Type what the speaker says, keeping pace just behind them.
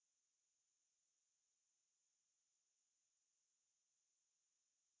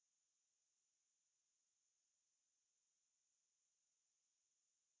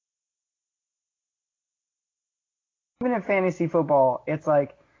even in fantasy football, it's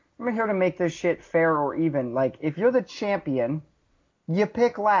like, I'm here to make this shit fair or even. Like, if you're the champion, you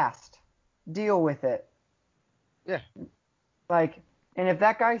pick last. Deal with it. Yeah. Like, and if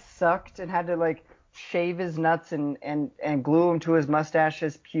that guy sucked and had to, like, shave his nuts and glue them to his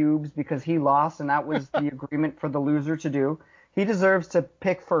mustache's pubes because he lost and that was the agreement for the loser to do, he deserves to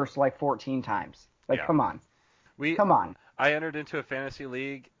pick first like 14 times. Like, Yeah. come on. We Come on. I entered into a fantasy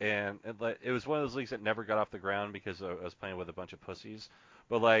league, and it was one of those leagues that never got off the ground because I was playing with a bunch of pussies.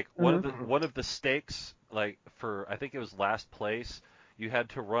 But like Mm-hmm. one of the stakes, like for I think it was last place, you had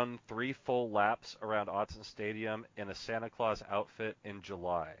to run 3 full laps around Autzen Stadium in a Santa Claus outfit in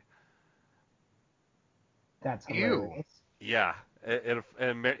July. That's Ew. hilarious. Yeah,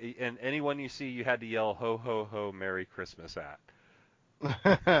 and anyone you see, you had to yell "Ho ho ho, Merry Christmas" at.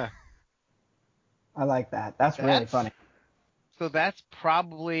 I like that. That's really That's funny. so that's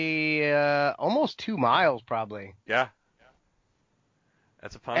probably almost 2 miles, probably, Yeah,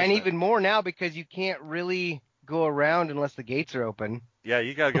 that's a and punishment. even more now because you can't really go around unless the gates are open. Yeah,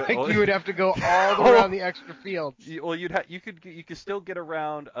 you gotta go. Like you would have to go all the way Oh, around the extra fields. well, you could still get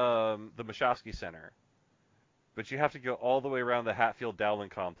around the Mashowski Center, but you have to go all the way around the Hatfield Dowling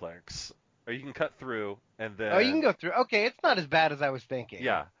complex, or you can cut through and Oh, you can then go through. Okay, it's not as bad as I was thinking.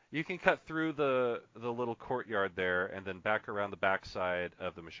 yeah, you can cut through the little courtyard there and then back around the backside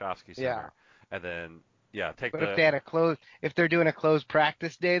of the Mashowski Yeah. Center, and then yeah, take But if the they had if they're doing a closed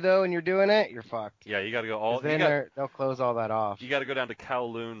practice day though, and you're doing it, you're fucked. yeah, you got to go Because all then they'll close all that off. you got to go down to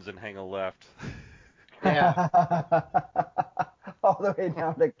Kowloon's and hang a left. Yeah. All the way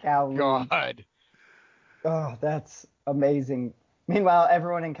down to Kowloon. God. Oh, that's amazing. Meanwhile,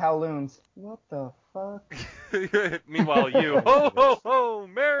 everyone in Kowloon's, what the fuck? Meanwhile, you ho ho ho,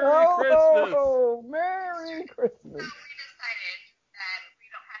 Merry Oh, ho, Christmas. ho, Merry Christmas.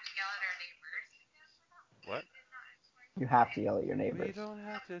 What? You have to yell at your We neighbors. don't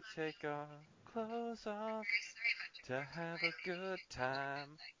have to take our clothes off to have a good time.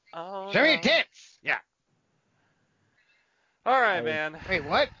 Oh Show me your no. tits. Yeah. All right, I, man. Wait,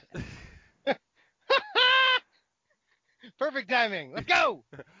 what? Perfect timing. Let's go.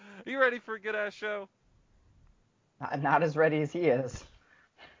 You ready for a good ass show? not as ready as he is.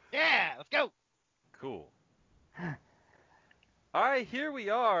 Yeah, let's go. Cool. All right, here we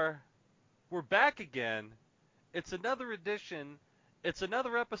are. We're back again. It's another edition. It's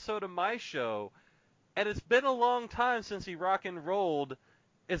another episode of my show. And it's been a long time since he rock and rolled.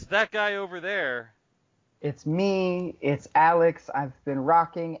 It's that guy over there. It's me. It's Alex. I've been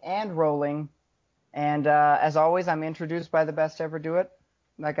rocking and rolling. And as always, I'm introduced by the best ever do it.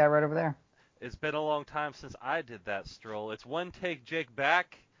 That guy right over there. It's been a long time since I did that stroll. It's one take Jake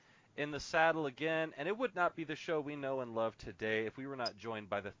back in the saddle again, and it would not be the show we know and love today if we were not joined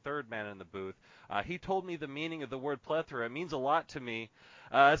by the third man in the booth. He told me the meaning of the word plethora. It means a lot to me.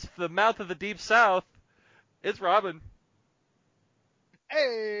 It's the mouth of the deep south. It's Robin.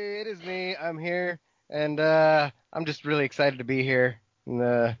 Hey, it is me. I'm here, and I'm just really excited to be here in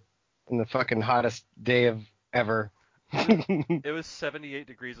the fucking hottest day of ever. It was 78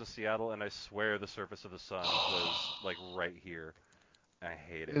 degrees in Seattle, and I swear the surface of the sun was like right here. I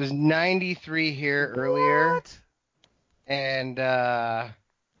hate It it. was 93 here earlier, What? and yeah,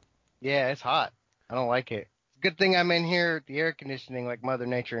 it's hot. I don't like it. Good thing I'm in here with the air conditioning like Mother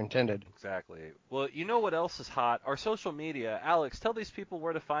Nature intended. Exactly. Well, you know what else is hot? Our social media. Alex, tell these people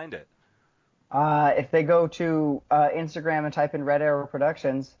where to find it. If they go to Instagram and type in Red Arrow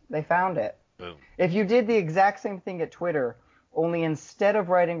Productions, they found it. Boom. If you did the exact same thing at Twitter, only instead of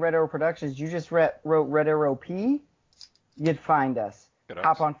writing Red Arrow Productions, you just wrote Red Arrow P, you'd find us. Good Hop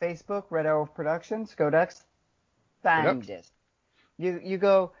ups. on Facebook, Red Arrow Productions, go Ducks, Good up. find it. You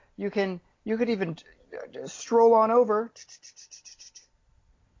go, you could even stroll on over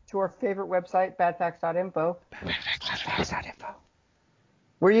to our favorite website, badfacts.info,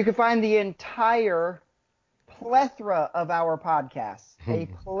 where you can find the entire plethora of our podcasts, a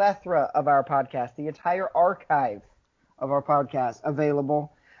plethora of our podcasts, the entire archive of our podcast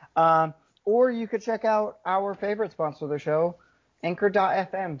available. Or you could check out our favorite sponsor of the show,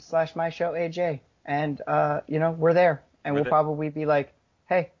 anchor.fm/myshowaj. And, we're there. And We're we'll the probably be like,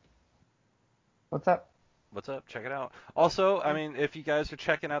 hey, what's up? What's up? Check it out. Also, I mean, if you guys are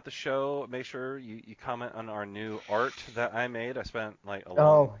checking out the show, make sure you comment on our new art that I made. I spent like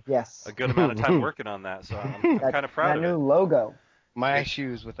Oh, yes. a good amount of time working on that, so I'm kind of proud That of new it. logo. My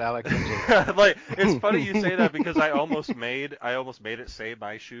shoes with Alex and Jake. Like it's funny you say that because I almost made it say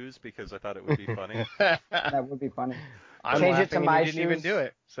my shoes because I thought it would be funny. That would be funny. I'm Change it to laughing and my you didn't even shoes do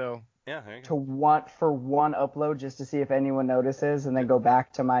it. So Yeah, there you to go. want for one upload just to see if anyone notices and then go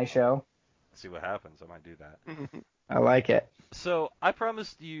back to my show. See what happens. I might do that. I like it. So I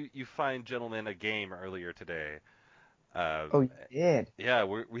promised you fine gentlemen a game earlier today. Oh, you did. Yeah,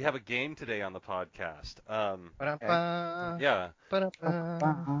 we have a game today on the podcast. Ba-da-ba, Yeah,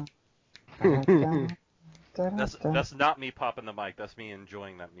 ba-da-ba. that's not me popping the mic. That's me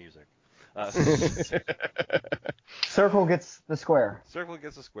enjoying that music. Uh, Circle gets the square. Circle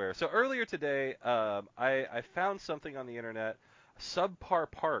gets a square. So earlier today, I found something on the internet,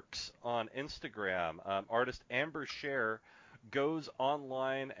 Subpar Parks on Instagram. Artist Amber Share goes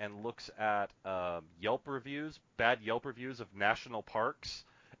online and looks at Yelp reviews, bad Yelp reviews of national parks,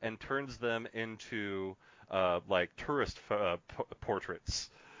 and turns them into like tourist portraits.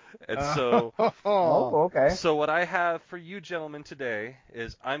 And so Oh, okay. so what I have for you gentlemen today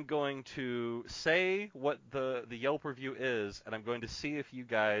is I'm going to say what the Yelp review is, and I'm going to see if you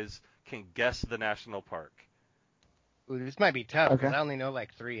guys can guess the national park. Ooh, this might be tough because Okay. I only know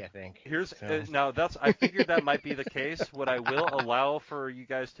like 3, I think. Here's So. now that's I figured that might be the case. What I will allow for you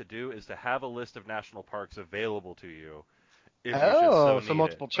guys to do is to have a list of national parks available to you if you should so So need it.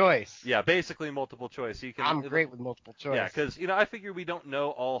 multiple choice. Yeah, basically multiple choice. You can. I'm great with multiple choice. Yeah, because I figure we don't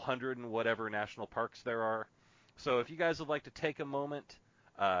know all 100 and whatever national parks there are. So if you guys would like to take a moment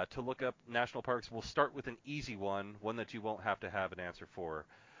to look up national parks, we'll start with an easy one that you won't have to have an answer for.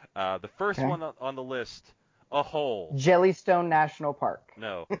 The first Okay. one on the list, a hole. Jellystone National Park.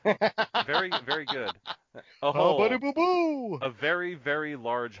 No, very very good. A Oh, hole, buddy boo boo. a very very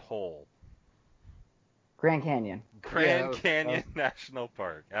large hole. Grand Canyon. Grand Canyon National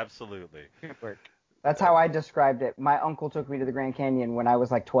Park, absolutely. Good work. That's how I described it. My uncle took me to the Grand Canyon when I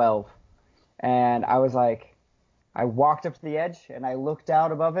was like 12. And I was like, I walked up to the edge and I looked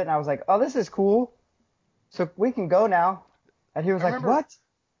out above it and I was like, oh, this is cool. So we can go now. And he was I like, remember- what?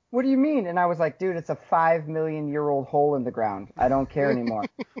 What do you mean? And I was like, dude, it's a 5 million year old hole in the ground. I don't care anymore.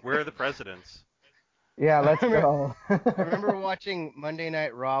 Where are the presidents? Yeah, let's go. I remember watching Monday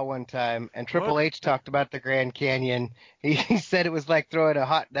Night Raw one time, and Triple What? H talked about the Grand Canyon. He said it was like throwing a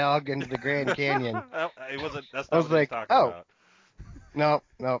hot dog into the Grand Canyon. It wasn't. That's I not was what he was like, talking oh, about.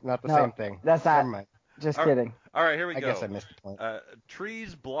 no, not the No, same thing. that's Never not. mind. Just All- kidding. All right, here we I go. guess I missed the point.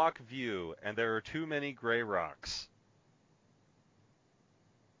 Trees block view, and there are too many gray rocks.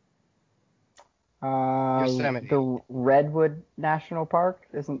 Yosemite. The Redwood National Park?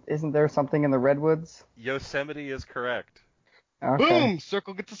 Isn't there something in the Redwoods? Yosemite is correct. Okay. Boom!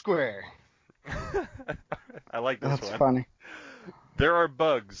 Circle gets a square. I like this That's one. funny. There are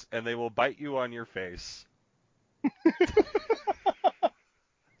bugs, and they will bite you on your face.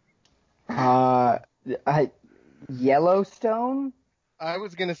 Yellowstone? I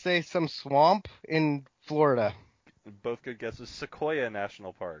was gonna say some swamp in Florida. Both good guesses. Sequoia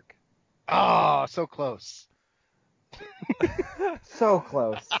National Park. Oh, so close. So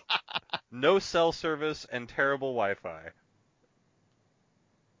close. No cell service and terrible Wi-Fi.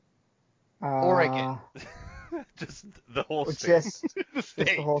 Oregon. Just the whole state. Just The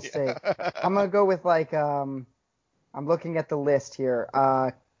the whole state. yeah. I'm gonna go with like I'm looking at the list here.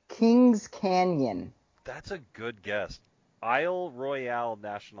 Kings Canyon. That's a good guess. Isle Royale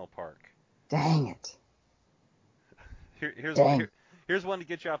National Park. Dang it. Here's here's one to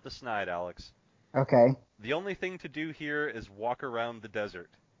get you off the snide, Alex. Okay. The only thing to do here is walk around the desert.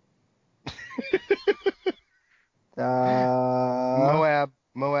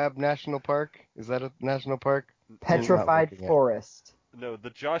 Moab National Park. Is that a national park? Petrified Forest. No, the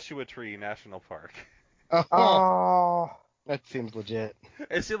Joshua Tree National Park. Oh, Oh. that seems legit.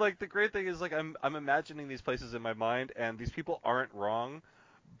 And see, like the great thing is, like I'm imagining these places in my mind, and these people aren't wrong,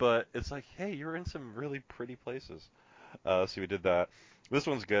 but it's like, hey, you're in some really pretty places. So we did that. This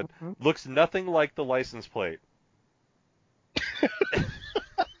one's good. Mm-hmm. Looks nothing like the license plate.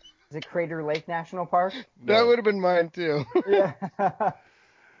 Is it Crater Lake National Park? No. That would have been mine too. Yeah.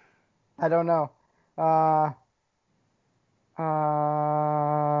 I don't know.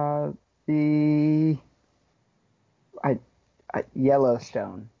 The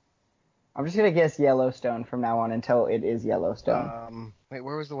Yellowstone. I'm just gonna guess Yellowstone from now on until it is Yellowstone. Wait,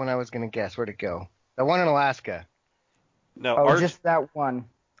 where was the one I was gonna guess? Where'd it go? The one in Alaska. No, just that one.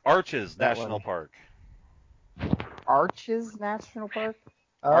 Arches that National one. Park. Arches National Park?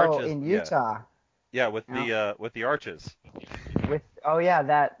 Oh, Arches, in yeah. Utah. Yeah, with the arches.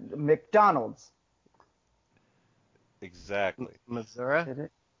 That McDonald's. Exactly. Missouri. Did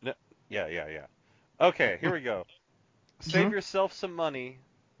it? No, yeah. Okay, here we go. Save Mhm. yourself some money.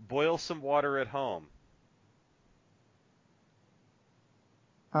 Boil some water at home.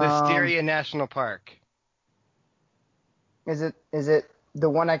 Listeria National Park. Is it the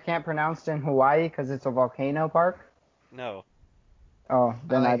one I can't pronounce in Hawaii because it's a volcano park? No. Oh,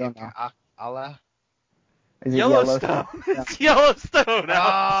 then I don't know. Allah. Is it Yellowstone. It's Yellowstone, Alex.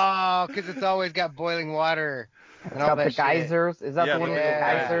 Oh, because it's always got boiling water It's and all got the that shit. geysers. Is that Yeah, the one the with big the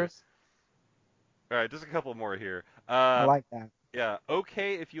old geysers? All right, just a couple more here. I like that. Yeah,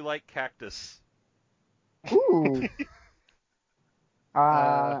 okay if you like cactus. Ooh.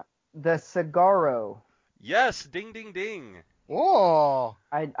 The cigarro. Yes, ding, ding, ding. Whoa.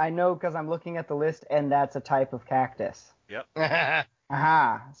 I know because I'm looking at the list, and that's a type of cactus. Yep,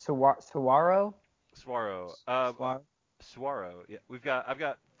 Aha. Saguaro? Swaro. Swaro. Swaro. Yeah, I've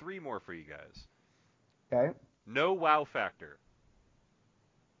got 3 more for you guys. Okay. No wow factor.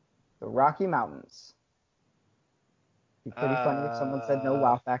 The Rocky Mountains. Be pretty funny if someone said no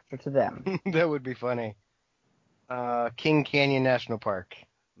wow factor to them. That would be funny. King Canyon National Park.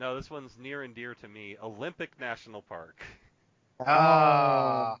 No, this one's near and dear to me. Olympic National Park.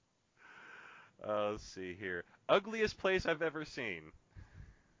 Ah. Let's see here. Ugliest place I've ever seen.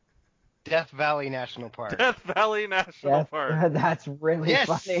 Death Valley National Park. Death Valley National Park. That's really Yes.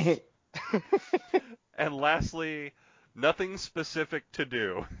 funny. And lastly, nothing specific to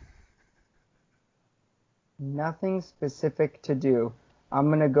do. Nothing specific to do. I'm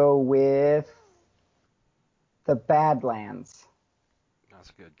going to go with the Badlands.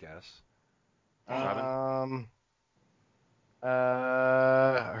 That's a good guess.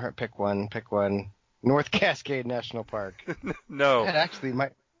 Pick one. North Cascade National Park. No. That actually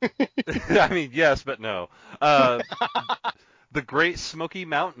might. I mean, yes, but no. The Great Smoky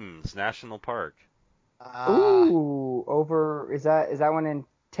Mountains National Park. Ooh, is that one in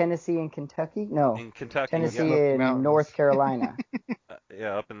Tennessee and Kentucky? No, In Kentucky. Tennessee Yeah, and Mountains. North Carolina.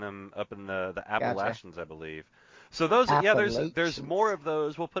 yeah, up in the Appalachians, I believe. So there's more of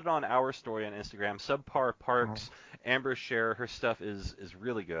those. We'll put it on our story on Instagram. Subpar Parks. Amber share her stuff is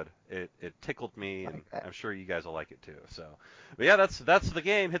really good. It tickled me, and I'm sure you guys will like it too. So, but yeah, that's the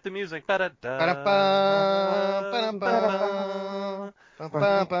game. Hit the music. So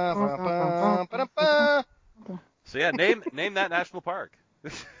yeah, name that national park.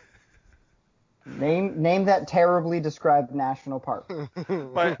 Name that terribly described national park.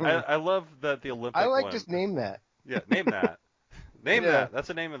 But I love that the Olympic I like one. just name that. Yeah, name that. Name Yeah. that. That's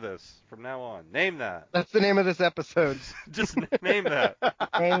the name of this from now on. Name that. That's the name of this episode. Just name that.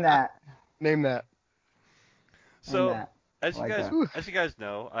 Name that. Name that. So, Name that. as you Like guys that. as you guys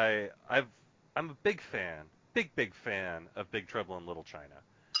know, I'm a big fan of Big Trouble in Little China.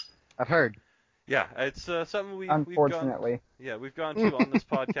 I've heard. Yeah, it's something we've Unfortunately. gone to on this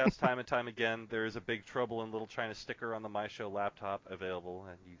podcast time and time again. There is a Big Trouble in Little China sticker on the My Show laptop available,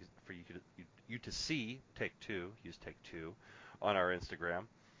 and you to see. Use Take Two on our Instagram.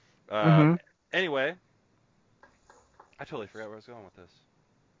 Anyway, I totally forgot where I was going with this.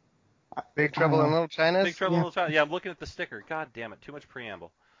 Big Trouble in Little China. Big Trouble in Little China. Yeah, I'm looking at the sticker. God damn it, too much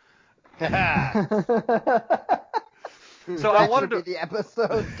preamble. So I wanted to be the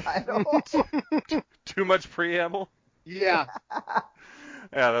episode title. Too much preamble. Yeah.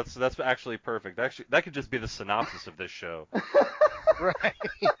 Yeah, that's actually perfect. Actually, that could just be the synopsis of this show. Right.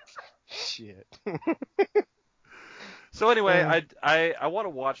 Shit. So anyway, I want to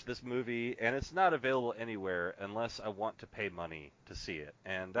watch this movie, and it's not available anywhere unless I want to pay money to see it,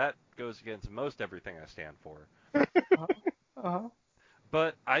 and that goes against most everything I stand for. Uh-huh.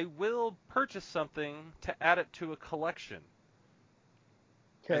 But I will purchase something to add it to a collection.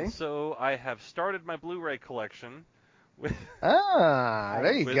 Okay. And so I have started my Blu-ray collection.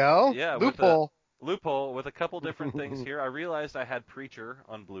 There you go. Yeah, Loophole. Loophole with a couple different things here. I realized I had Preacher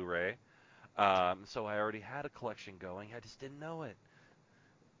on Blu-ray. So I already had a collection going. I just didn't know it.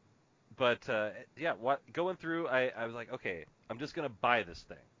 But yeah, going through, I was like, okay, I'm just gonna buy this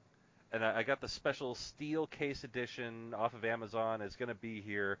thing, and I got the special steel case edition off of Amazon. It's gonna be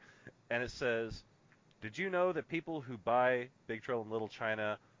here, and it says, "Did you know that people who buy Big Trouble in Little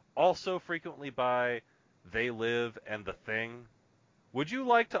China also frequently buy They Live and The Thing? Would you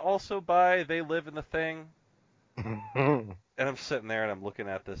like to also buy They Live and The Thing?" And I'm sitting there and I'm looking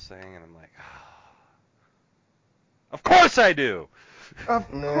at this thing and I'm like, of course I do. Of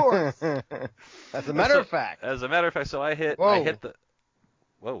course. As a matter of fact. As a matter of fact, so I hit the.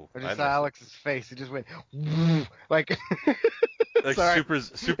 Whoa! I just saw Alex's face. He just went like. Like sorry.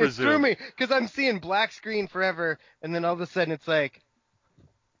 super It zoom. threw me because I'm seeing black screen forever, and then all of a sudden it's like.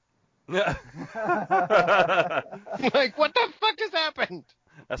 Like what the fuck just happened?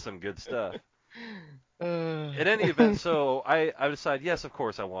 That's some good stuff. In any event, so I decided, yes, of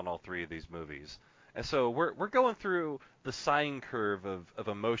course, I want all 3 of these movies. And so we're going through the sine curve of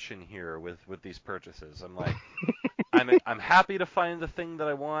emotion here with these purchases. I'm like, I'm happy to find the thing that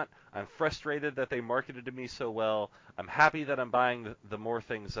I want. I'm frustrated that they marketed to me so well. I'm happy that I'm buying the more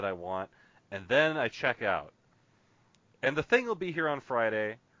things that I want. and then I check out. And the thing will be here on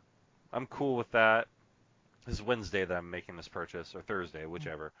Friday. I'm cool with that. This is Wednesday that I'm making this purchase, or Thursday,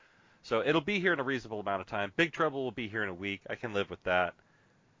 whichever. So it'll be here in a reasonable amount of time. Big Trouble will be here in a week. I can live with that.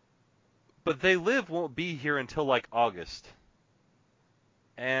 But They Live won't be here until like August.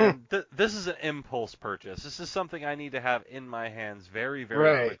 And this is an impulse purchase. This is something I need to have in my hands very, very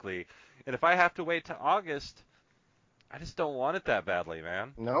Right. quickly. And if I have to wait to August, I just don't want it that badly,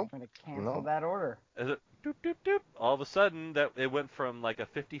 man. Nope. I'm going to cancel Nope. that order. Is it doop doop doop? All of a sudden, that it went from like a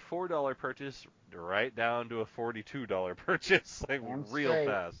 $54 purchase right down to a $42 purchase, like Damn real straight.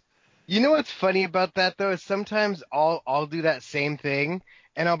 fast. You know what's funny about that though is sometimes I'll do that same thing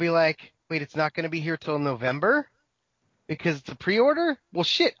and I'll be like, wait, it's not going to be here till November because it's a pre-order? Well,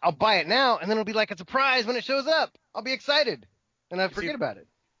 shit, I'll buy it now and then it'll be like a surprise when it shows up. I'll be excited and I forget about it.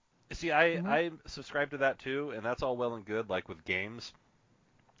 See, I subscribe to that too, and that's all well and good, like with games.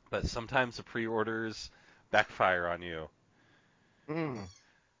 But sometimes the pre-orders backfire on you. Mm.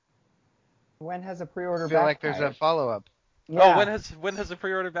 When has a pre-order I feel like there's a backfired? follow-up. Yeah. Oh, when has the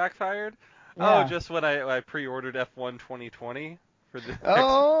pre-order backfired? Oh, Yeah. just when I pre-ordered F1 2020 for the next.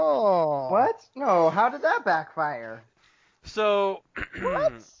 Oh. What? No, how did that backfire? So,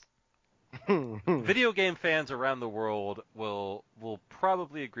 What? video game fans around the world will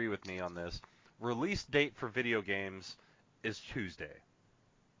probably agree with me on this. Release date for video games is Tuesday.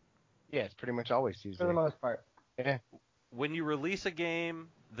 Yeah, it's pretty much always For the Tuesday. most part. Yeah. When you release a game,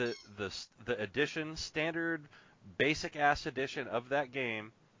 the edition, standard basic ass edition of that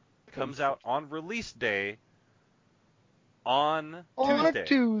game comes out on release day on On a Tuesday.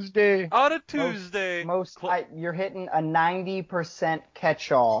 Tuesday. On a Tuesday. You're hitting a 90%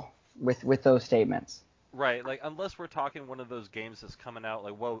 catch-all with those statements. Right, like unless we're talking one of those games that's coming out,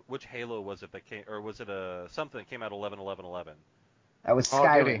 like which Halo was it that came, or was it something that came out 11/11/11? That was Call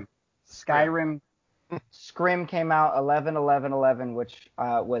of Duty. Skyrim. Scrim came out 11/11/11, which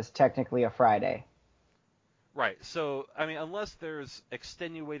was technically a Friday. Right. So I mean, unless there's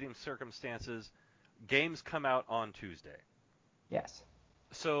extenuating circumstances, games come out on Tuesday. Yes.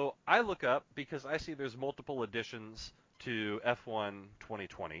 So I look up because I see there's multiple editions to F1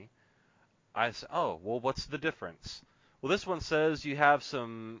 2020. I say, oh, well, what's the difference? Well, this one says you have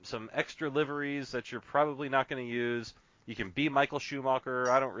some extra liveries that you're probably not going to use. You can be Michael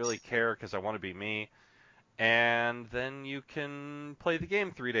Schumacher. I don't really care because I want to be me. And then you can play the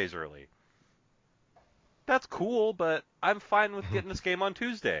game 3 days early. That's cool, but I'm fine with getting this game on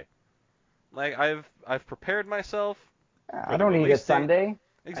Tuesday. Like I've prepared myself for I the don't need it release date. Sunday.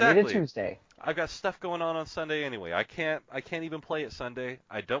 Exactly. I need it Tuesday. I've got stuff going on Sunday anyway. I can't even play it Sunday.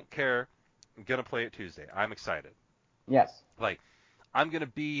 I don't care. I'm gonna play it Tuesday. I'm excited. Yes. Like I'm gonna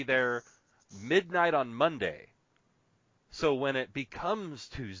be there midnight on Monday. So when it becomes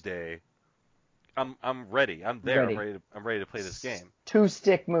Tuesday, I'm ready. I'm there. Ready. I'm ready to play this game.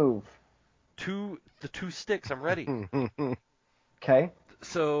 2-stick move. The two sticks. I'm ready. Okay.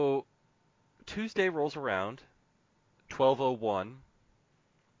 So Tuesday rolls around, 12:01,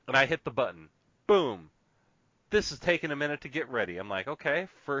 and I hit the button. Boom. This is taking a minute to get ready. I'm like, okay,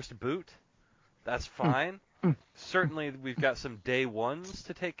 first boot. That's fine. Certainly, we've got some day ones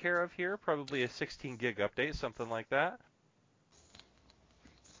to take care of here. Probably a 16 gig update, something like that.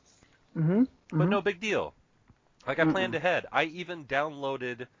 But no big deal. Like I planned ahead. I even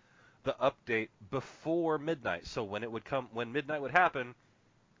downloaded the update before midnight, so when midnight would happen,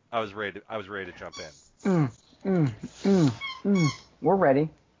 I was ready to jump in. We're ready.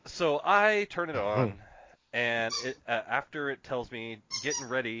 So I turn it on, and after it tells me getting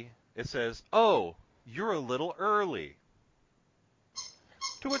ready, it says, "Oh, you're a little early."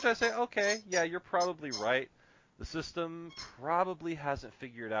 To which I say, "Okay, yeah, you're probably right. The system probably hasn't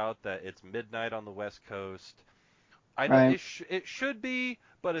figured out that it's midnight on the West Coast. I know Right. it should be,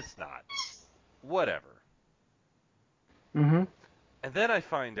 but it's not. Whatever." Mm-hmm. And then I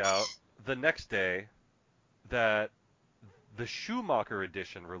find out the next day that the Schumacher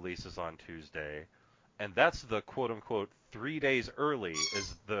edition releases on Tuesday, and that's the quote-unquote 3 days early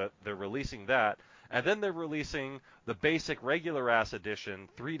they're releasing that, and then they're releasing the basic regular ass edition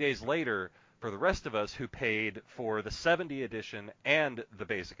 3 days later for the rest of us who paid for the 70 edition and the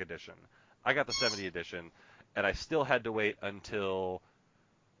basic edition. I got the 70 edition, and I still had to wait until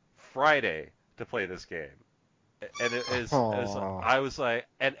Friday to play this game. And I was like,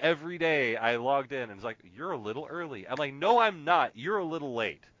 and every day I logged in and it's like, "You're a little early." I'm like, "No, I'm not. You're a little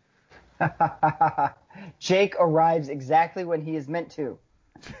late." Jake arrives exactly when he is meant to.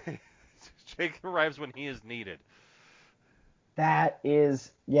 Jake arrives when he is needed.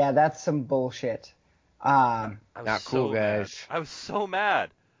 That's some bullshit. I was Not cool, so guys. mad. I was so mad.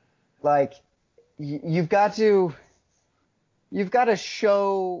 Like, you've got to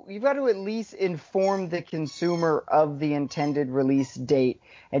at least inform the consumer of the intended release date,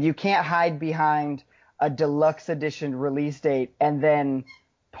 and you can't hide behind a deluxe edition release date and then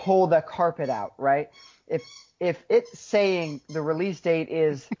pull the carpet out, right? If it's saying the release date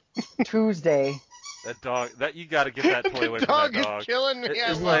is Tuesday. That dog, that you got to get that toy away from that dog. Is killing me.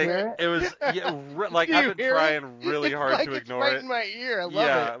 It's Did like you hear it? it was, like Do I've you been hear trying it? really hard like to it's ignore right it. in my ear. I love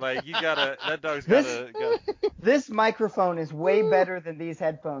Yeah, it. like you gotta. That dog's This- gotta. This microphone is way better than these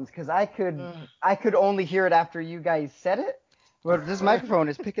headphones because I could only hear it after you guys said it. But this microphone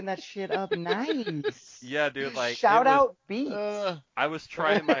is picking that shit up nice. Yeah, dude. Like Shout it was. out Beats. I was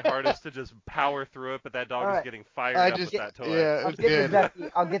trying my hardest to just power through it, but that dog All is right. getting fired up with that toy. Yeah, I'll it's get the good. ducky.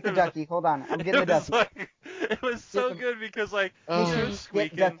 I'll get the ducky. Hold on. I'm getting the It was ducky. like it was so the- good because like Oh. it was Get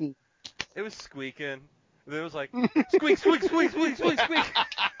squeaking. ducky. It was squeaking. It was like squeak, squeak, squeak, squeak, squeak, squeak.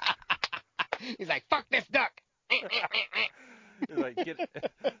 He's like, fuck this duck. It's like,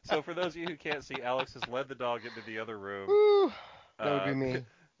 So for those of you who can't see, Alex has led the dog into the other room. Woo. That would be me.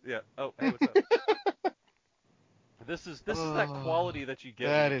 Yeah. Oh, hey, what's up? This is that quality that you get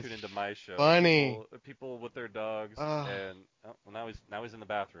That when you is tune into my show. funny. People with their dogs, and well, now he's in the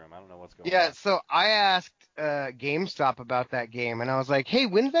bathroom. I don't know what's going on. Yeah, so I asked GameStop about that game, and I was like, "Hey,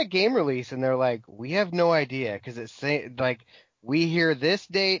 when's that game release?" And they're like, "We have no idea because it's like we hear this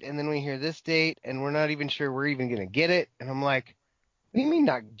date, and then we hear this date, and we're not even sure we're even gonna get it." And I'm like, "What do you mean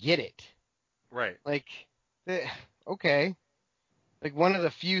not get it?" Right. Like, okay, like one of the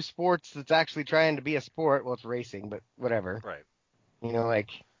few sports that's actually trying to be a sport. Well, it's racing, but whatever. Right. You know,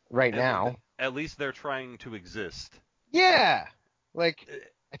 like right now. At least they're trying to exist. Yeah, like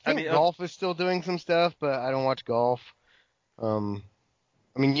I think mean, golf is still doing some stuff, but I don't watch golf.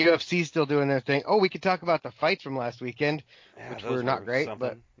 I mean, UFC's still doing their thing. Oh, we could talk about the fights from last weekend, which were not great,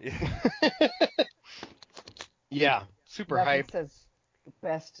 something. but yeah, super Nothing hype. says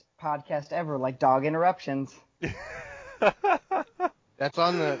best podcast ever like dog interruptions. That's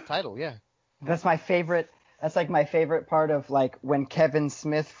on the title, yeah. That's my favorite. That's like my favorite part of like when Kevin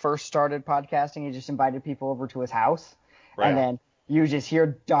Smith first started podcasting. He just invited people over to his house, Right. and then you just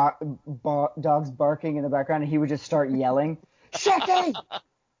hear dogs barking in the background, and he would just start yelling, "Shecky!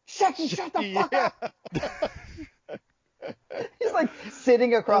 Shecky, shut the fuck up!" He's like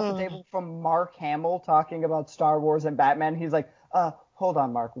sitting across the table from Mark Hamill talking about Star Wars and Batman. He's like, hold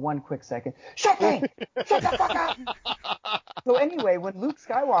on, Mark, one quick second. Shecky! Shut the fuck up! So anyway, when Luke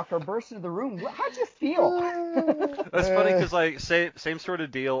Skywalker burst into the room, how'd you feel? That's funny because like same sort of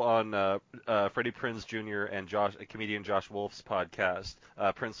deal on Freddie Prinze Jr. and comedian Josh Wolf's podcast,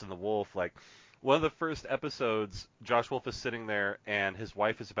 Prince and the Wolf. Like one of the first episodes, Josh Wolf is sitting there and his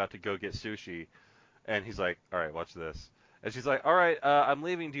wife is about to go get sushi, and he's like, "All right, watch this." And she's like, "All right, I'm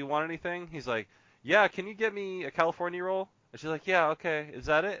leaving. Do you want anything?" He's like, "Yeah, can you get me a California roll?" And she's like, "Yeah, okay. Is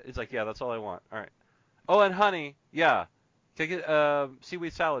that it?" He's like, "Yeah, that's all I want." All right. Oh, and honey, yeah. Can I get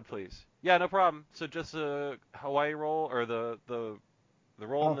seaweed salad, please? Yeah, no problem. So just a Hawaii roll or the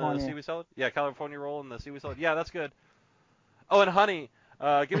roll in the California. seaweed salad? Yeah, California roll in the seaweed salad. Yeah, that's good. Oh, and honey,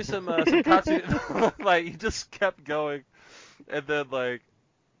 give me some katsu. Like he just kept going, and then like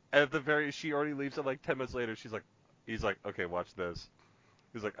at the she already leaves it like 10 minutes later. He's like, okay, watch this.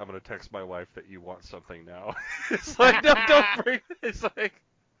 He's like, I'm gonna text my wife that you want something now. It's like, no, don't bring. It's like.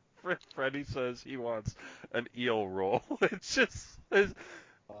 Freddie says he wants an eel roll.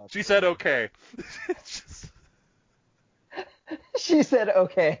 She said okay. She said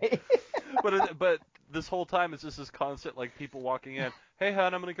okay. but this whole time it's just this constant like people walking in. Hey,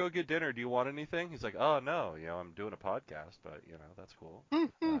 hon, I'm gonna go get dinner. Do you want anything? He's like, oh no, I'm doing a podcast, but that's cool.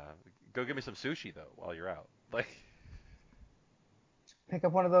 Go get me some sushi though while you're out. Like, Pick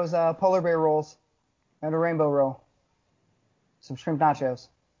up one of those polar bear rolls and a rainbow roll. Some shrimp nachos.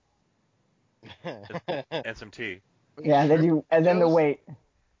 and some tea. Yeah, and then the nachos? wait.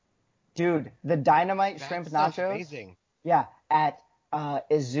 Dude, the dynamite That shrimp sounds nachos. amazing. Yeah, at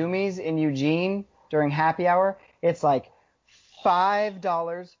Izumi's in Eugene during happy hour, it's like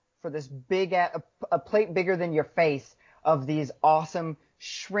 $5 for this big a plate bigger than your face of these awesome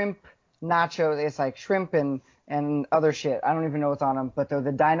shrimp nachos. It's like shrimp and other shit. I don't even know what's on them, but they're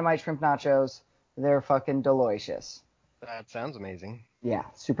the dynamite shrimp nachos. They're fucking delicious. That sounds amazing. Yeah,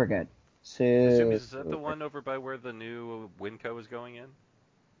 super good. Is that the one over by where the new Winco is going in?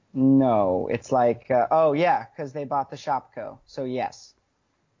 No, it's like, because they bought the Shopko. So yes,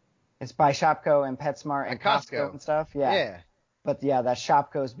 it's by Shopko and PetSmart and Costco and stuff. Yeah. But yeah, that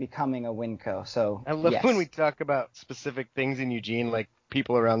Shopko is becoming a Winco. So I love when we talk about specific things in Eugene, like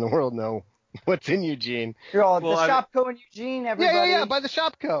people around the world know What's in Eugene? You're all at Well, the Shopco in Eugene, everybody. Yeah. By the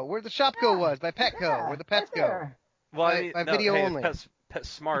Shopco, where the Shopco was, by Petco, where the right Pets go. there. well, I mean, By no, video hey, only. it's Pet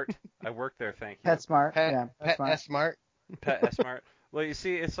Smart. I work there, thank you. PetSmart. Pet, Yeah, Pet PetSmart. S Smart. Pet S Smart. Well, you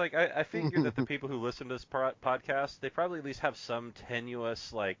see, it's like I figure that the people who listen to this podcast, they probably at least have some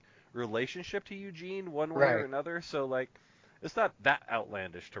tenuous like relationship to Eugene one way or Right. another. So like, it's not that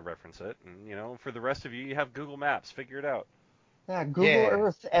outlandish to reference it. And for the rest of you, you have Google Maps. Figure it out. Yeah, Google Yeah.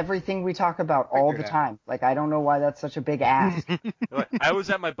 Earth, everything we talk about all Figure the it out. time. Like, I don't know why that's such a big ask. Like, I was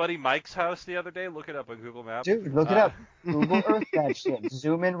at my buddy Mike's house the other day. Look it up on Google Maps. Dude, look it up. Google Earth that shit.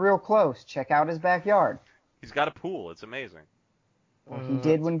 Zoom in real close. Check out his backyard. He's got a pool. It's amazing. Well, he did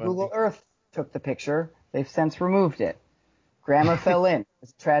That's when funny. Google Earth took the picture. They've since removed it. Grandma fell in.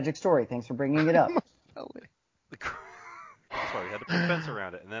 It's a tragic story. Thanks for bringing it up. That's why we had to put a fence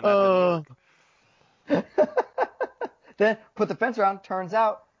around it, and then that didn't work. Then put the fence around. Turns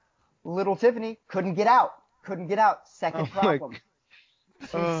out little Tiffany couldn't get out. Second problem.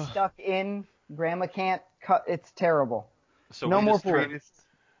 She's stuck in. Grandma can't cut. It's terrible. So No we more just pool. turned. This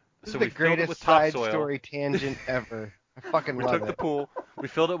So is we the filled it greatest with side topsoil. story tangent ever. I fucking We love took it. the pool, we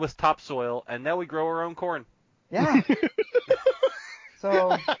filled it with topsoil, and now we grow our own corn. Yeah.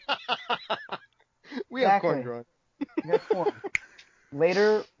 So We have corn exactly. growing. we got corn.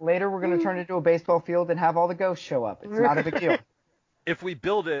 Later, we're gonna turn it into a baseball field and have all the ghosts show up. It's not a big deal. If we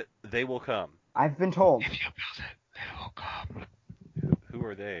build it, they will come. I've been told. If you build it, they will come. Who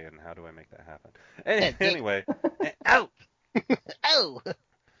are they, and how do I make that happen? Anyway, out. Oh!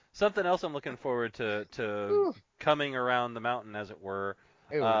 Something else I'm looking forward to coming around the mountain, as it were.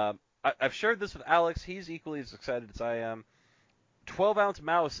 Ew. I've shared this with Alex. He's equally as excited as I am. 12-Ounce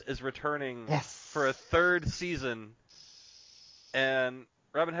Mouse is returning for a third season. And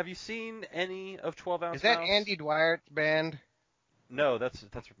Robin, have you seen any of 12-Ounce Is that Mouse? Andy Dwyer's band? No, that's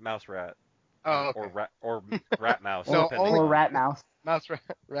Mouse Rat. Oh, okay. Or Rat Mouse. No, depending only Or on- Rat Mouse. Mouse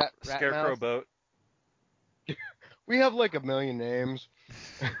Rat Scarecrow Mouse. Boat. We have like a million names.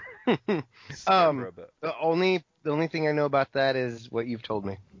 Scarecrow Boat. The only thing I know about that is what you've told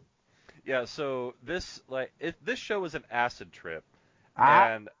me. Yeah, so this show is an acid trip, Ah,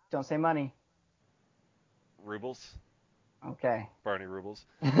 and don't say money. rubles, Okay. Barney rubles.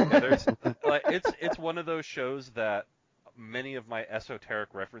 Yeah, there's it's one of those shows that many of my esoteric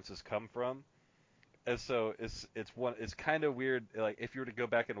references come from, and so it's kind of weird. Like if you were to go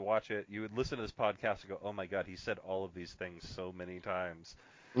back and watch it, you would listen to this podcast and go, "Oh my God, he said all of these things so many times."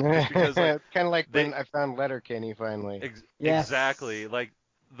 Just because like kind of like they- when I found Letterkenny finally. Yes. Exactly. Like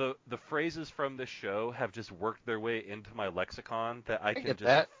the phrases from this show have just worked their way into my lexicon that I can get just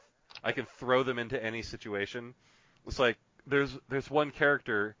that. I can throw them into any situation. It's like there's one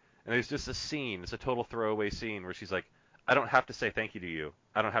character and there's just a scene. It's a total throwaway scene where she's like, "I don't have to say thank you to you.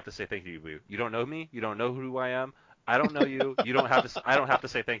 I don't have to say thank you to you. You don't know me. You don't know who I am. I don't know you. You don't have to. I don't have to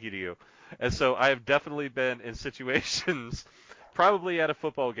say thank you to you." And so I have definitely been in situations. Probably at a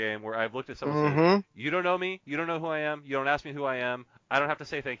football game where I've looked at someone and said, "You don't know me. You don't know who I am. You don't ask me who I am. I don't have to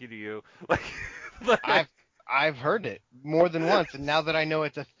say thank you to you." I've heard it more than once, and now that I know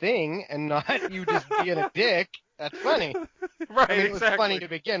it's a thing and not you just being a dick, that's funny. Right, I mean, it was exactly. funny to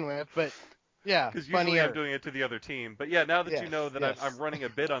begin with, but yeah, Because usually funnier. I'm doing it to the other team. But yeah, now that you Yes, know that yes. I'm running a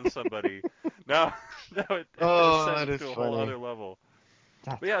bid on somebody, now it Oh, ascends that is to a funny. whole other level.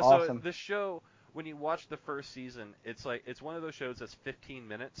 That's But yeah, awesome. so the show, when you watch the first season, it's one of those shows that's 15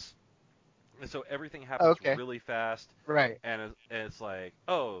 minutes. And so everything happens Okay. really fast. Right. And it's like,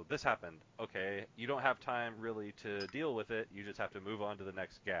 oh, this happened. Okay, you don't have time really to deal with it. You just have to move on to the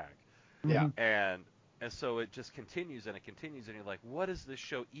next gag. Yeah. And so it just continues and it continues, and you're like, what is this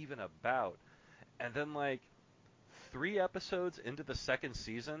show even about? And then like 3 episodes into the second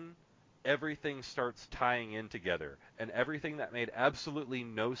season, everything starts tying in together, and everything that made absolutely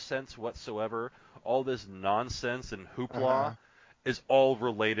no sense whatsoever, all this nonsense and hoopla, is all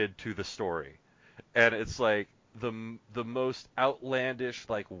related to the story. And it's like the most outlandish,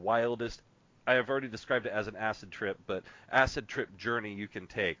 like wildest. I have already described it as an acid trip, but acid trip journey you can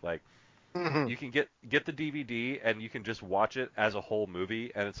take. Like you can get the DVD and you can just watch it as a whole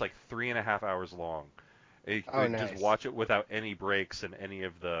movie, and it's like 3.5 hours long. And you can just Nice. watch it without any breaks and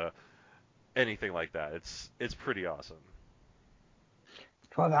anything like that. It's pretty awesome.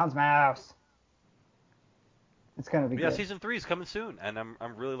 12-Ounce Mouse. It's gonna be But yeah, good. season 3 is coming soon, and I'm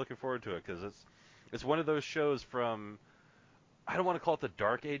really looking forward to it because it's one of those shows from, I don't want to call it the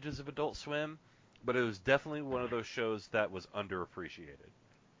dark ages of Adult Swim, but it was definitely one of those shows that was underappreciated.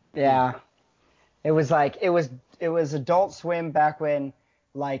 Yeah. It was like it was Adult Swim back when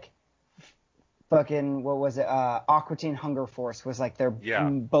like fucking, what was it? Aqua Teen Hunger Force was like their Yeah.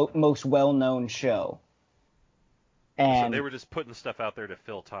 most well-known show. So they And were just putting stuff out there to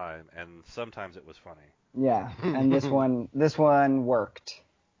fill time, and sometimes it was funny. yeah, and this one worked.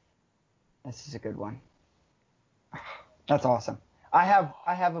 This is a good one. That's awesome. I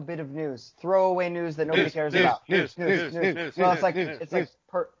have a bit of news. Throwaway news that nobody cares about. News. Well, it's like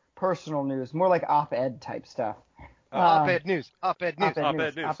personal news, more like op-ed type stuff. Op-ed news. Op-ed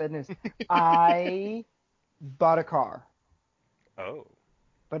news. I bought a car, Oh.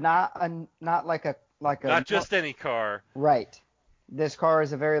 but not like a Not just any car. right. This car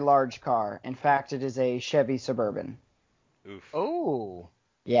is a very large car. In fact, it is a Chevy Suburban. Oof. Oh.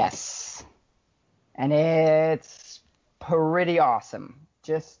 Yes. And it's pretty awesome.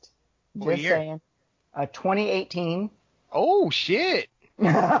 Just What year? saying. 2018. Oh, shit.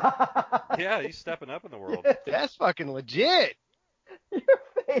 Yeah, he's stepping up in the world. That's fucking legit. Your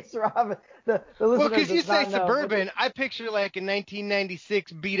face, Robin. The Well, listener because you does say not know. Suburban, I picture like a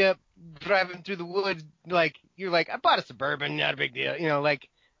 1996 beat up driving through the woods. Like, you're like, I bought a Suburban, not a big deal. You know, like,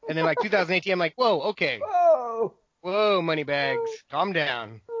 and then like 2018, I'm like, whoa, okay. Whoa. Money bags. Calm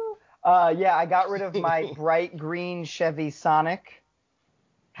down. Yeah, I got rid of my bright green Chevy Sonic.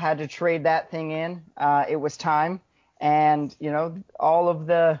 Had to trade that thing in. It was time. And, all of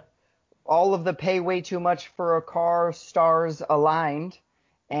the pay way too much for a car stars aligned.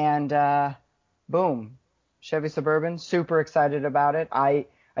 And boom, Chevy Suburban, super excited about it. I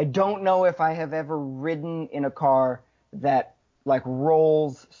don't know if I have ever ridden in a car that like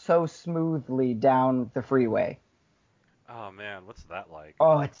rolls so smoothly down the freeway. Oh man, what's that like?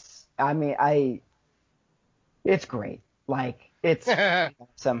 Oh, it's great. Like, it's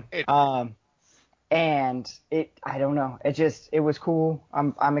awesome. And I don't know. It was cool.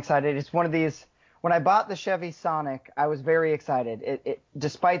 I'm excited. It's one of these. When I bought the Chevy Sonic, I was very excited.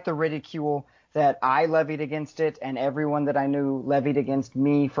 Despite the ridicule that I levied against it and everyone that I knew levied against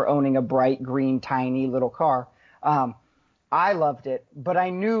me for owning a bright green, tiny little car. I loved it, but I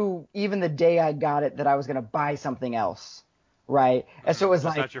knew even the day I got it that I was going to buy something else. Right. And so it was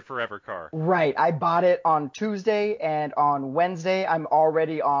That's like, not your forever car. right. I bought it on Tuesday, and on Wednesday, I'm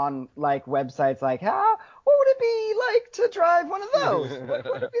already on like websites like, what would it be like to drive one of those? What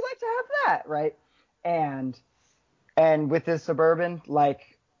would it be like to have that? Right. And with this Suburban,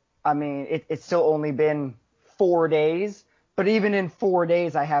 like, I mean, it's still only been 4 days, but even in 4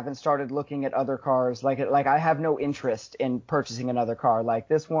 days, I haven't started looking at other cars. Like I have no interest in purchasing another car. Like,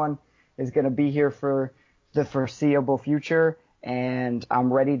 this one is going to be here for the foreseeable future, and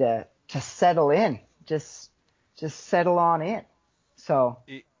I'm ready to settle in. Just settle on in. So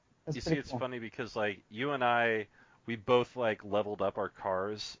You see, it's funny because like you and I, we both like leveled up our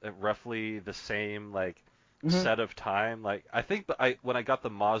cars at roughly the same like set of time. Like I think when I got the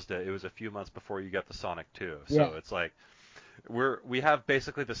Mazda, it was a few months before you got the Sonic 2. So Yeah. it's like we have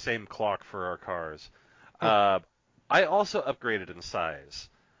basically the same clock for our cars. I also upgraded in size.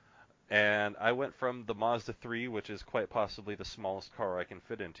 And I went from the Mazda 3, which is quite possibly the smallest car I can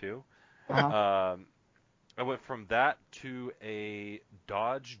fit into. Uh-huh. I went from that to a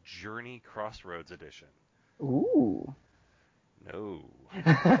Dodge Journey Crossroads Edition. Ooh. No.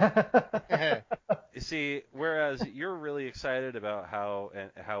 You see, whereas you're really excited about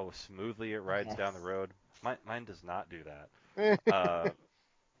how smoothly it rides down the road, mine does not do that.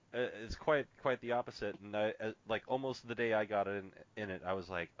 It's quite the opposite. And like almost the day I got in it, I was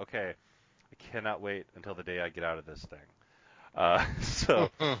like, okay, I cannot wait until the day I get out of this thing. So,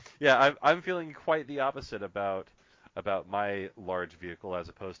 yeah, I'm feeling quite the opposite about my large vehicle as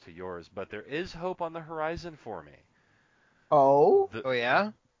opposed to yours. But there is hope on the horizon for me. Oh? Oh,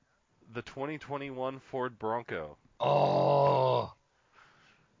 yeah? The 2021 Ford Bronco. Oh.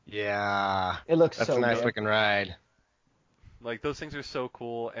 Yeah. It looks That's so a nice good. looking ride. Like those things are so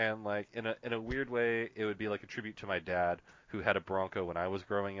cool, and like in a weird way, it would be like a tribute to my dad who had a Bronco when I was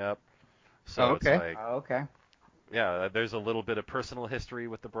growing up. So it's okay. like, Okay. yeah, there's a little bit of personal history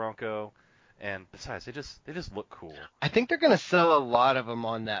with the Bronco, and besides, they just look cool. I think they're going to sell a lot of them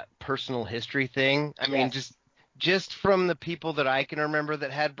on that personal history thing. I mean, just from the people that I can remember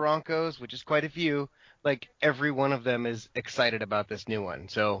that had Broncos, which is quite a few, like every one of them is excited about this new one.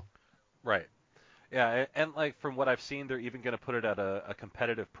 So, Right. Yeah, and like from what I've seen, they're even going to put it at a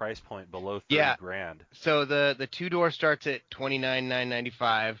competitive price point below 30 yeah. grand. So the two-door starts at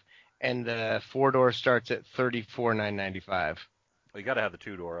 $29,995 and the four-door starts at $34,995. Well, you got to have the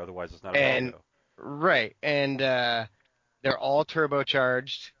two-door, otherwise it's not a And Bronco. right. And they're all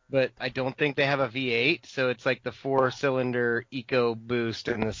turbocharged, but I don't think they have a V8, so it's like the four-cylinder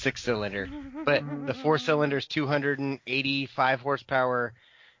EcoBoost and the six-cylinder. But the four-cylinder is 285 horsepower,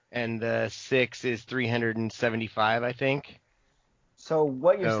 and the 6 is 375, I think. So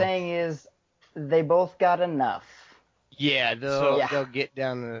what you're So- saying is they both got enough. Yeah, So- they'll get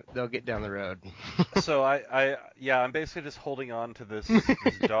down the road. So I'm basically just holding on to this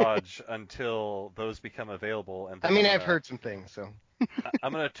Dodge until those become available, and then I've heard some things, so.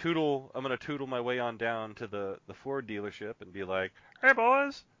 I'm gonna tootle my way on down to the Ford dealership and be like, "Hey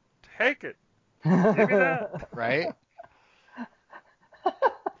boys, take it, give me that." Right?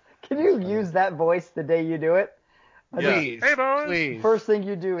 Can you use that voice the day you do it? Please, Hey boys. please. First thing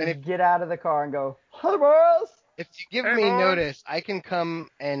you do is And get out of the car and go, "Hey boys!" If you give Hey, me boys. notice, I can come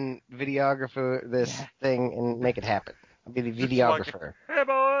and videographer this thing and make it happen. I'll be the Just videographer. Hey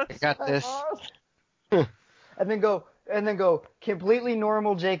boys. I got Hey, this. boys. and then go completely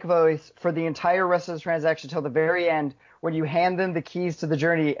normal Jake voice for the entire rest of the transaction till the very end, when you hand them the keys to the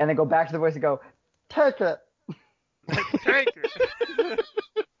journey, and then go back to the voice and go, "Take it." Take it.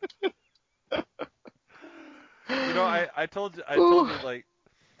 I told you like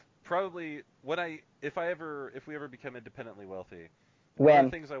probably if we ever become independently wealthy, one of When?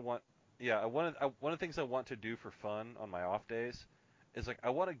 the things I want, one of the things I want to do for fun on my off days is like I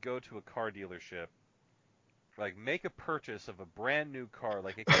want to go to a car dealership, like make a purchase of a brand new car,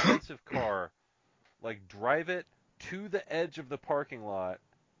 like expensive car, like drive it to the edge of the parking lot,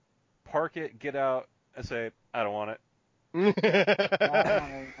 park it, get out, and say I don't want it. I don't want it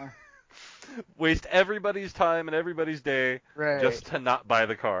anymore. Waste everybody's time and everybody's day Right. just to not buy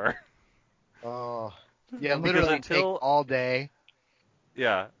the car. Oh. Yeah, Because literally until- take all day.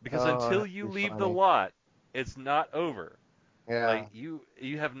 Yeah, because Oh, until that'd you be leave the funny. lot, it's not over. Yeah. Like you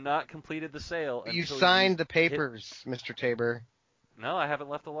have not completed the sale You until signed the hit- papers, Mr. Tabor. No, I haven't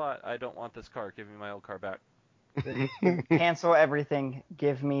left the lot. I don't want this car. Give me my old car back. Cancel everything.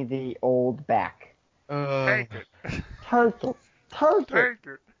 Give me the old back. Take it. Take it. Take it. Take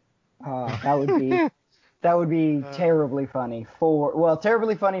it. That would be terribly funny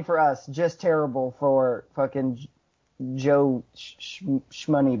terribly funny for us, just terrible for fucking Joe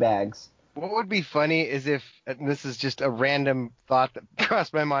Shmoney bags. What would be funny is if, and this is just a random thought that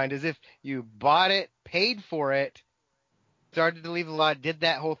crossed my mind, is if you bought it, paid for it, started to leave the lot, did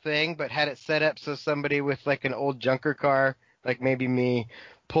that whole thing, but had it set up so somebody with like an old junker car, like maybe me,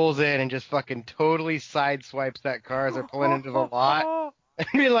 pulls in and just fucking totally sideswipes that car as they're pulling into the lot, and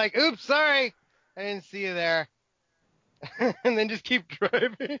be like, oops, sorry, I didn't see you there. And then just keep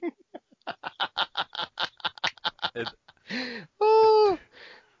driving. Oh.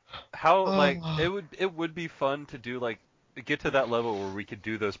 How like it would be fun to do like get to that level where we could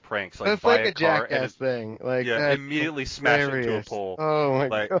do those pranks like That's buy like a car jackass thing. Like that's immediately smash into a hilarious. pole. Oh my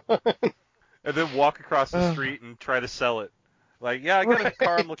Like- god. And then walk across the street and try to sell it. Like, yeah, I got a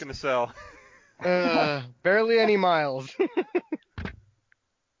car I'm looking to sell. Barely any miles.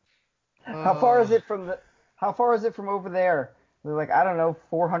 How far is it from over there? They're like, I don't know,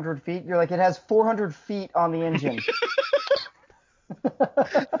 400 feet. You're like, it has 400 feet on the engine.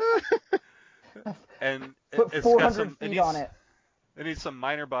 And Put it's 400 got some feet on it. It needs some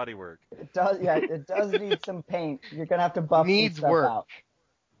minor body work. It does, yeah, it does need some paint. You're gonna have to buff Needs some stuff work. out.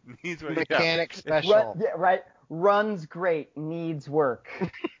 Needs Mechanic special. Right. Runs great. Needs work.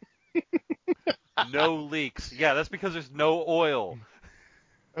 No leaks. Yeah, that's because there's no oil.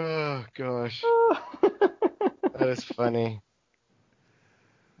 Oh gosh. That is funny.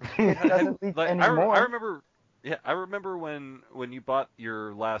 It doesn't leak anymore. I remember when you bought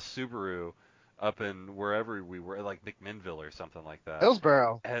your last Subaru up in wherever we were, like McMinnville or something like that.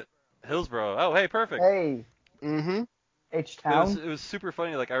 Hillsboro. At Hillsboro. Oh, hey, perfect. Hey, Mm-hmm. H-Town. It was super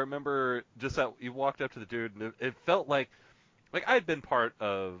funny. Like I remember just that you walked up to the dude, and it felt like I had been part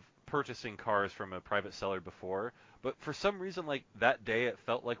of purchasing cars from a private seller before, but for some reason, like that day, it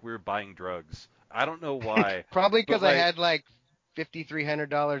felt like we were buying drugs. I don't know why. Probably because But, I had like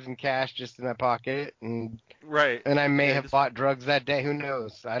 $5,300 in cash just in my pocket, and right, I may have just, bought drugs that day. Who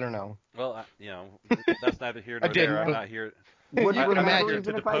knows? I don't know. Well, that's neither here I nor there. didn't, I'm but- not here. Wouldn't You can I'm not remember here imagine. to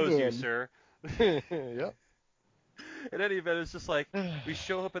even if I depose you, did. sir. Yep. In any event, it's just like we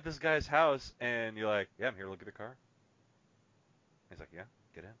show up at this guy's house, and you're like, "Yeah, I'm here to look at a car." He's like, "Yeah,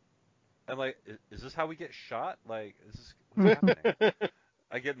 get in." I'm like, "Is this how we get shot? Like, is this what's happening?"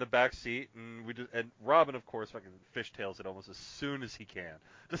 I get in the back seat, and Robin, of course, fucking fishtails it almost as soon as he can.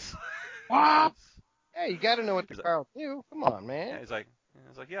 Just Wow. Hey, you got to know what the He's like- car will do. Come on, yeah, man. he's like,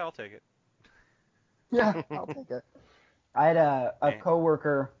 "Yeah, I'll take it." Yeah, I'll take it. I had a Man.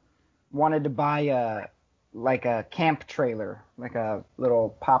 coworker wanted to buy a camp trailer, like a little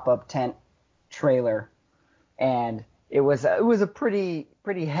pop-up tent trailer, and it was a pretty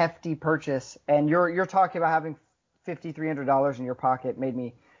hefty purchase. And you're talking about having $5,300 in your pocket made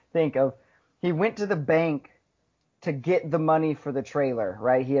me think of, he went to the bank to get the money for the trailer,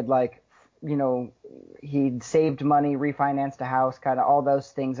 right? He had he'd saved money, refinanced a house, kind of all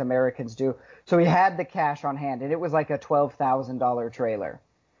those things Americans do. So he had the cash on hand, and it was like a $12,000 trailer.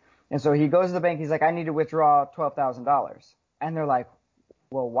 And so he goes to the bank. He's like, I need to withdraw $12,000. And they're like,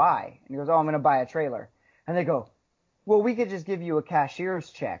 well, why? And he goes, oh, I'm going to buy a trailer. And they go, well, we could just give you a cashier's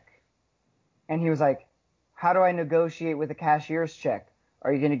check. And he was like, how do I negotiate with a cashier's check?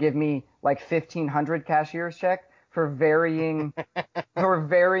 Are you going to give me like 1,500 cashier's check for varying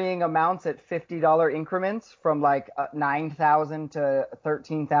amounts at $50 increments from like $9,000 to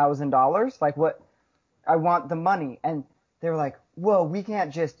 $13,000? Like what? I want the money. And they were like, well, we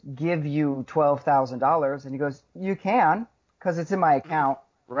can't just give you $12,000. And he goes, you can, because it's in my account.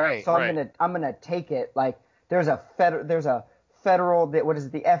 Right. So I'm gonna take it. Like there's a federal, what is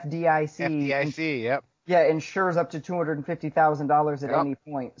it, the FDIC? FDIC, yep. Yeah, insures up to $250,000 at any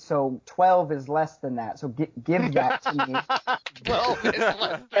point. So 12 is less than that. So give that to me. 12 is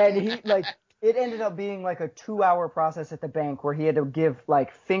less. And it ended up being like a 2-hour process at the bank where he had to give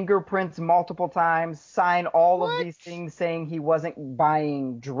like fingerprints multiple times, sign all of these things saying he wasn't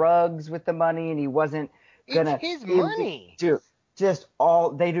buying drugs with the money and he wasn't gonna. It's his money. Dude,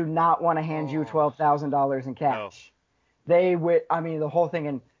 they do not want to hand you $12,000 in cash. No. They would, I mean, the whole thing,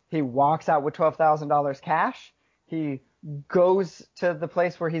 and he walks out with $12,000 cash. He goes to the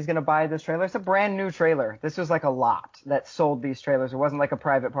place where he's going to buy this trailer. It's a brand new trailer. This was like a lot that sold these trailers. It wasn't like a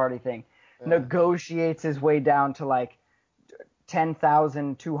private party thing. Yeah. Negotiates his way down to like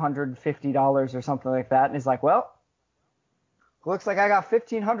 $10,250 or something like that. And he's like, well, looks like I got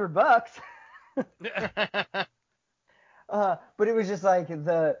 $1,500. But it was just like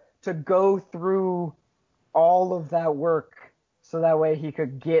to go through all of that work so that way he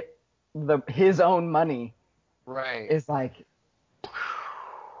could get his own money. Right. Is like.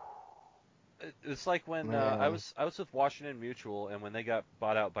 It's like when I was with Washington Mutual, and when they got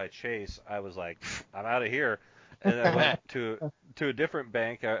bought out by Chase, I was like, I'm out of here, and I went to a different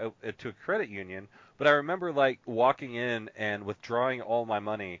bank, to a credit union. But I remember like walking in and withdrawing all my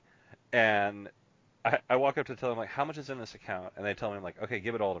money, and I walk up to tell them like, how much is in this account, and they tell me, I'm like, okay,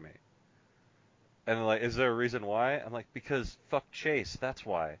 give it all to me. And they're like, is there a reason why? I'm like, because fuck Chase, that's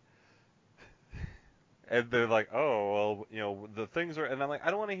why. And they're like, oh, well, the things are, and I'm like,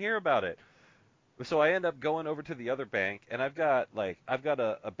 I don't want to hear about it. So I end up going over to the other bank, and I've got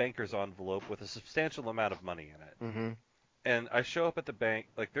a banker's envelope with a substantial amount of money in it. Mm-hmm. And I show up at the bank,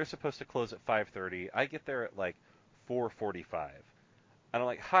 like they're supposed to close at 5:30. I get there at like 4:45. And I'm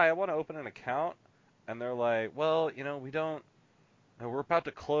like, hi, I want to open an account. And they're like, well, we don't. We're about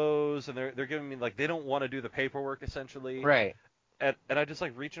to close, and they're giving me like they don't want to do the paperwork essentially. Right. And I just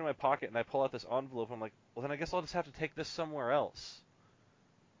like reach in my pocket and I pull out this envelope. And I'm like, well, then I guess I'll just have to take this somewhere else.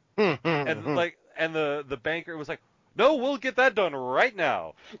 And the banker was like, no, we'll get that done right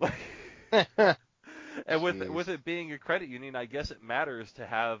now. And with it being a credit union, I guess it matters to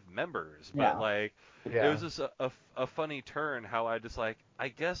have members. But it was just a funny turn how I just like, I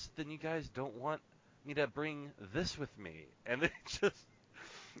guess then you guys don't want me to bring this with me. And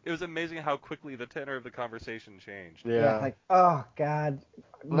it was amazing how quickly the tenor of the conversation changed. Yeah, like, oh God.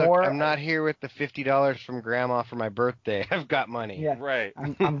 Look, I'm not here with the $50 from Grandma for my birthday. I've got money. Yeah, right.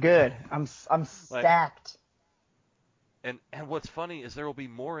 I'm good. I'm stacked. And what's funny is there will be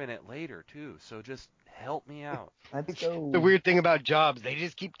more in it later too. So just help me out. Let's go. The weird thing about jobs, they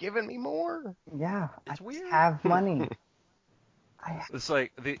just keep giving me more. Yeah, it's weird. Have money. It's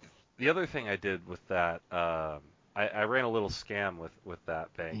like the other thing I did with that. I ran a little scam with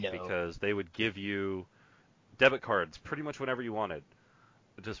that bank because they would give you debit cards pretty much whenever you wanted.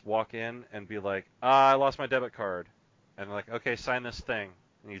 Just walk in and be like, I lost my debit card. And they're like, okay, sign this thing.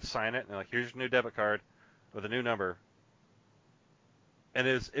 And you'd sign it, and they're like, here's your new debit card with a new number. And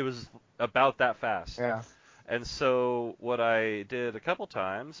it was about that fast. Yeah. And so what I did a couple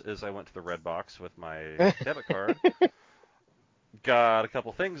times is I went to the red box with my debit card, got a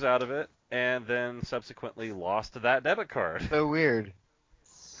couple things out of it, and then subsequently lost that debit card. So weird.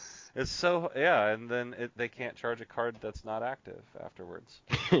 It's so, yeah, and then they can't charge a card that's not active afterwards.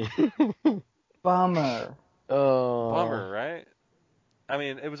 Bummer. Oh. Bummer, right? I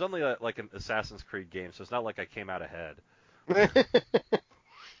mean, it was only like an Assassin's Creed game, so it's not like I came out ahead.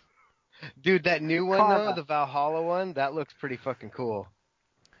 Dude, that new one, though, the Valhalla one, that looks pretty fucking cool.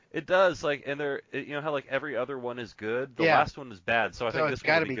 It does, like, and how like every other one is good. The last one is bad, so I think this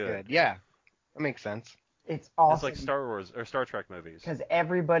one will be good. Yeah, that makes sense. It's awesome. It's like Star Wars or Star Trek movies. Because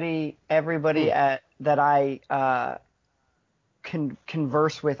everybody that I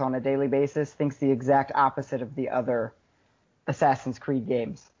converse with on a daily basis thinks the exact opposite of the other Assassin's Creed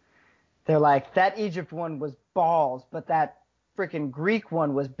games. They're like, that Egypt one was balls, but that freaking Greek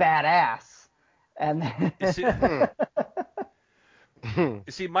one was badass. And You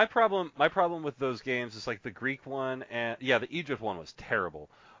see, my problem with those games is like the Greek one and the Egypt one was terrible.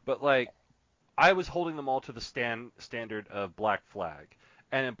 But like I was holding them all to the standard of Black Flag.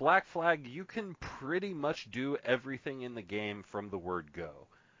 And in Black Flag, you can pretty much do everything in the game from the word go.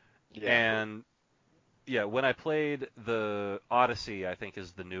 Yeah. And yeah, when I played the Odyssey, I think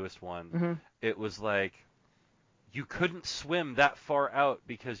is the newest one, it was like you couldn't swim that far out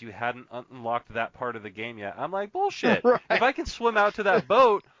because you hadn't unlocked that part of the game yet. I'm like, bullshit. Right. If I can swim out to that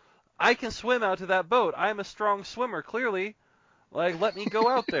boat, I can swim out to that boat. I'm a strong swimmer, clearly. Like, let me go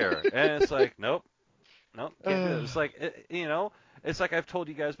out there. And it's like, nope, can't do it. It's like, it's like I've told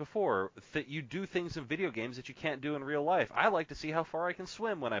you guys before that you do things in video games that you can't do in real life. I like to see how far I can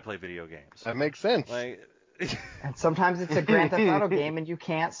swim when I play video games. That makes sense. Like, and sometimes it's a Grand Theft Auto game and you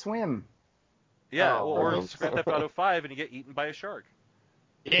can't swim. yeah, Oh, or no. it's Grand Theft Auto 5 and you get eaten by a shark.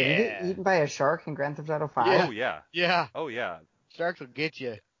 Did you get eaten by a shark in Grand Theft Auto 5? Yeah. Oh, yeah. Yeah. Oh, yeah. Sharks will get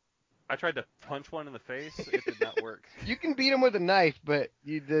you. I tried to punch one in the face. It did not work. You can beat them with a knife, but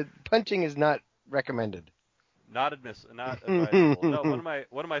the punching is not recommended. Not advisable. No,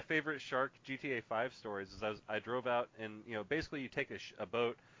 one of my favorite shark GTA 5 stories is I drove out and basically you take a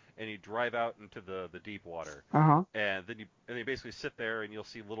boat and you drive out into the deep water, and then you basically sit there and you'll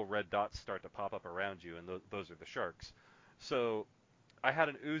see little red dots start to pop up around you, and those are the sharks. So I had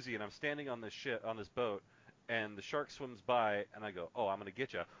an Uzi and I'm standing on this boat, and the shark swims by and I go, oh, I'm gonna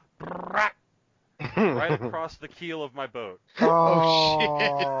get you, right across the keel of my boat.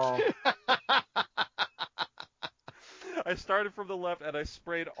 Oh shit. I started from the left and I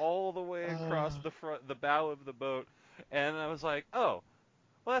sprayed all the way across the bow of the boat, and I was like, oh,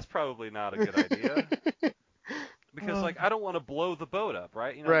 well, that's probably not a good idea. Because like I don't want to blow the boat up,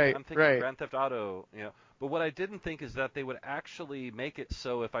 right? Right, I'm thinking right. Grand Theft Auto, But what I didn't think is that they would actually make it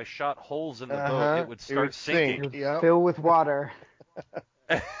so if I shot holes in the boat, it would start sinking. It would fill with water.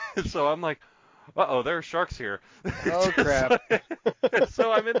 So I'm like, uh-oh, there are sharks here. Oh crap.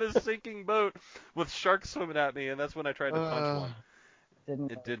 So I'm in this sinking boat with sharks swimming at me, and that's when I tried to punch one.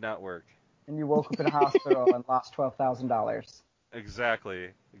 It did not work. And you woke up in a hospital and lost $12,000. Exactly.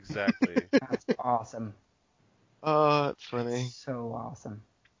 That's awesome. Oh, that's funny. So awesome.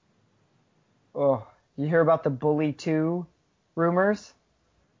 Oh, you hear about the Bully 2 rumors?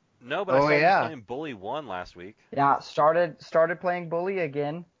 No, but I saw you playing Bully 1 last week. Yeah, started playing Bully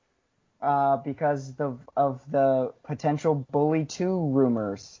again because of the potential Bully 2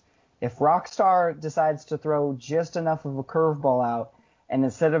 rumors. If Rockstar decides to throw just enough of a curveball out, and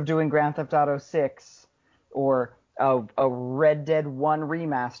instead of doing Grand Theft Auto 6 or a Red Dead 1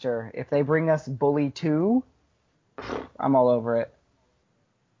 remaster, if they bring us Bully 2, I'm all over it.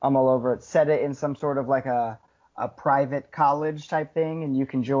 Set it in some sort of like a private college type thing, and you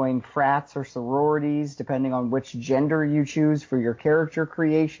can join frats or sororities depending on which gender you choose for your character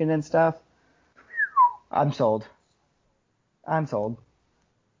creation and stuff. I'm sold. I'm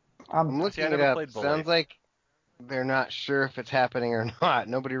looking it up. Sounds like they're not sure if it's happening or not.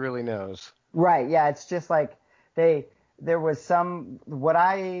 Nobody really knows. Right, yeah, it's just like there was some what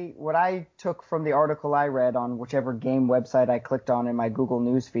I took from the article I read on whichever game website I clicked on in my Google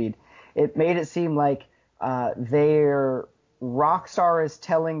News feed. It made it seem like their Rockstar is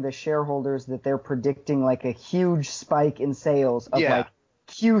telling the shareholders that they're predicting like a huge spike in sales of like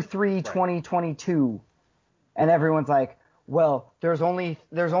Q3 2022, and everyone's like, well, there's only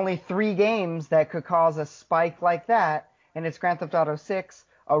 3 games that could cause a spike like that, and it's Grand Theft Auto 6,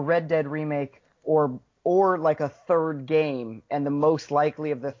 a Red Dead remake, or like a third game, and the most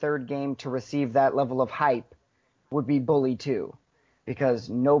likely of the third game to receive that level of hype would be Bully 2, because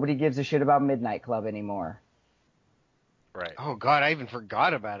nobody gives a shit about Midnight Club anymore. Right. Oh god, I even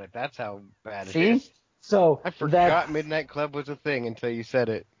forgot about it. That's how bad it See? is. So I forgot Midnight Club was a thing until you said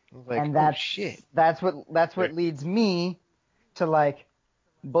it. I was like, and shit. That's what leads me to like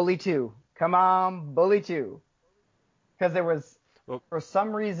Bully 2. Come on, Bully 2. Because there was for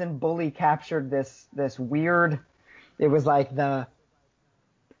some reason Bully captured this weird. It was like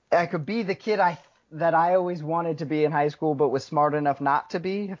I could be the kid that I always wanted to be in high school, but was smart enough not to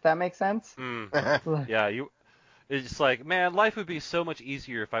be. If that makes sense. Yeah, It's like, man, life would be so much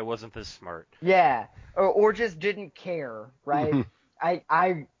easier if I wasn't this smart. Yeah, or just didn't care, right?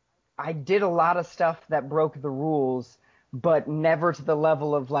 I did a lot of stuff that broke the rules, but never to the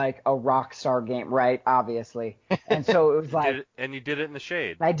level of like a Rockstar game, right? Obviously. And so it was like, and you did it in the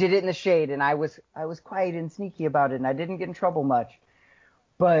shade. I did it in the shade, and I was quiet and sneaky about it, and I didn't get in trouble much.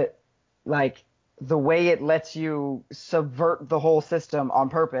 But like the way it lets you subvert the whole system on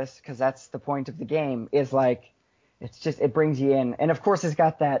purpose, because that's the point of the game, is like, it brings you in. And of course it's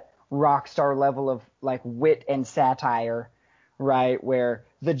got that Rockstar level of like wit and satire, right? Where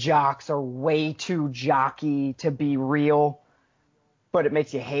the jocks are way too jockey to be real, but it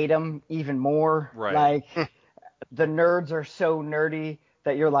makes you hate them even more. Right. Like, the nerds are so nerdy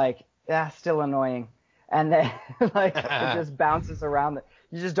that you're like, still annoying. And then like it just bounces around.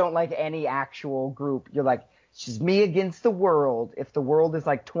 You just don't like any actual group. You're like, it's just me against the world. If the world is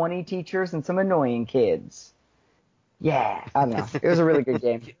like 20 teachers and some annoying kids. Yeah, I don't know. It was a really good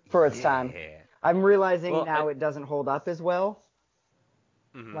game for its time. I'm realizing now it doesn't hold up as well.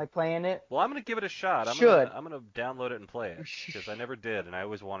 Mm-hmm. Like playing it. Well, I'm gonna give it a shot. I'm gonna download it and play it because I never did and I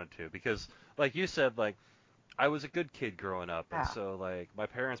always wanted to. Because like you said, like I was a good kid growing up, and so like my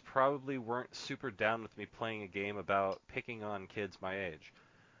parents probably weren't super down with me playing a game about picking on kids my age.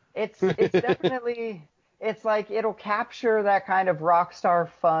 It's definitely, it's like it'll capture that kind of Rockstar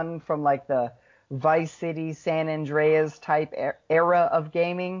fun from like the Vice City, San Andreas type era of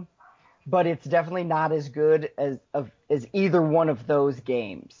gaming, but it's definitely not as good as either one of those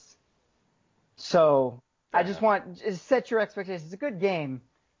games. So I just set your expectations. It's a good game,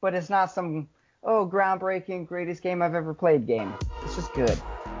 but it's not some groundbreaking greatest game I've ever played game. It's just good.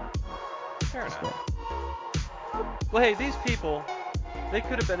 Fair enough. Well, hey, these people, they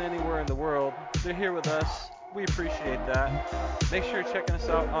could have been anywhere in the world. They're here with us. We appreciate that. Make sure you're checking us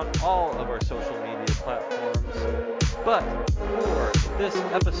out on all of our social media platforms. But for this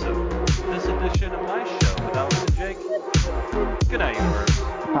episode, this edition of my show with Alex and Jake, good night, universe.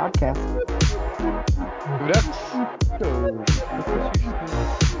 Podcast.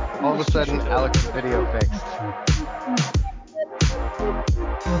 All of a sudden, Alex's video fixed.